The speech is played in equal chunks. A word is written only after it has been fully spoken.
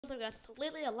So guys,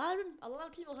 lately a lot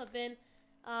of people have been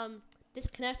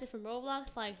disconnected from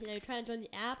Roblox. Like, you're trying to join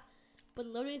the app, but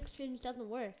the loading screen doesn't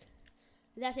work.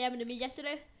 This actually happened to me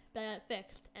yesterday, but I got it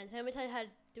fixed. And so let me tell you how to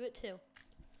do it too.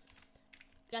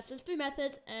 Guys, there's 3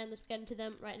 methods, and let's get into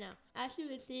them right now. Actually, you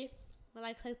can see when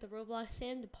I click the Roblox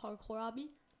game, the parkour obby,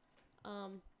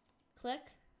 click,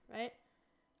 right?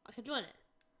 I can join it.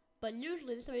 But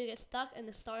usually this is where you get stuck in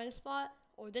the starting spot,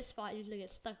 or this spot usually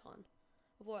gets stuck on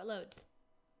before it loads.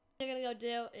 What you're gonna go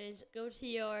do is go to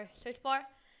your search bar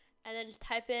and then just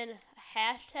type in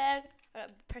hashtag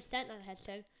percent, not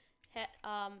hashtag,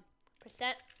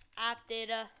 percent app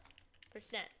data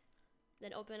percent.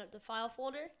 Then open up the file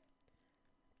folder,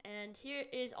 and here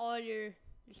is all your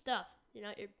stuff.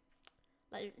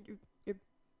 Your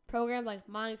program like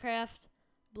Minecraft,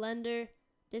 Blender,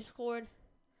 Discord.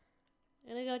 I'm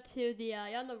gonna go to the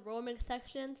you're on the roaming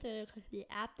section, so you're gonna click the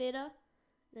app data,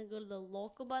 then go to the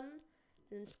local button,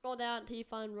 and then scroll down until you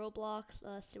find Roblox.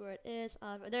 See where it is.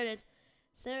 There it is.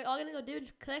 So all you're gonna go do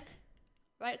is click,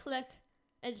 right click,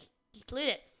 and just delete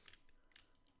it.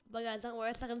 But guys, don't worry,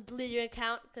 it's not gonna delete your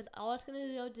account, because all it's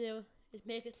gonna go do is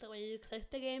make it so when you click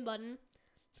the game button,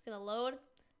 it's gonna load,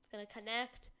 it's gonna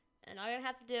connect, and all you're gonna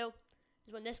have to do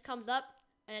is when this comes up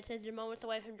and it says you're moments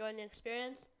away from joining the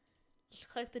experience, just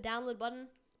click the download button,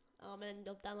 and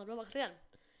you'll download Roblox again.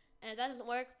 And if that doesn't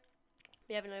work,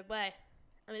 we have another way.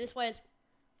 I mean, this way is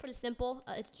pretty simple.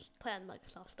 It's just play on the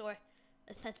Microsoft Store.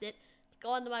 That's it. Go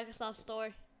on the Microsoft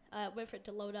Store, wait for it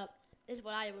to load up. This is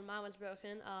what I did when mine was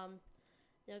broken.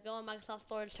 Go on Microsoft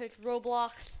Store, search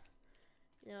Roblox.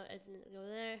 It's go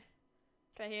there.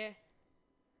 It's right here,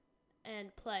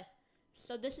 and play.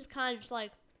 So this is kind of just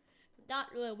like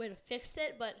not really a way to fix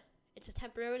it, but it's a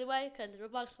temporary way, because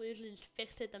Roblox will usually just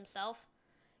fix it themselves.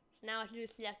 So now, as you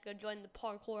can see, I can join the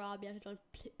parkour obby, I can join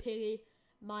Piggy,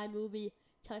 My Movie,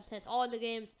 Touch Test, all the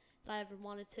games that I ever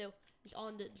wanted to, just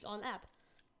on the app.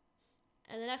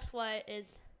 And the next way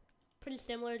is pretty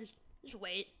similar. Just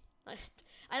wait. Like,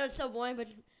 I know it's so boring, but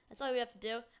that's all we have to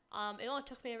do. It only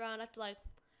took me around after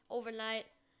overnight.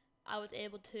 I was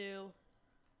able to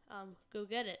go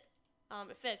get it.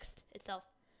 It fixed itself.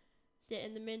 So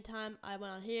in the meantime, I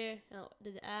went on here,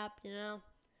 did the app,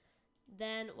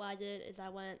 Then what I did is I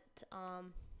went,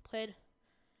 played.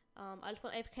 I just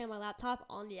went AFK on my laptop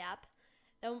on the app.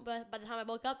 Then by the time I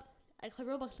woke up, I played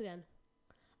Roblox again.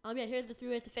 Here's the 3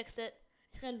 ways to fix it.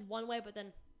 It's kind of one way, but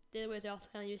then the other ways are also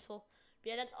kind of useful.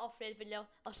 But yeah, that's all for today's video.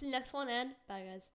 I'll see you next one, and bye guys.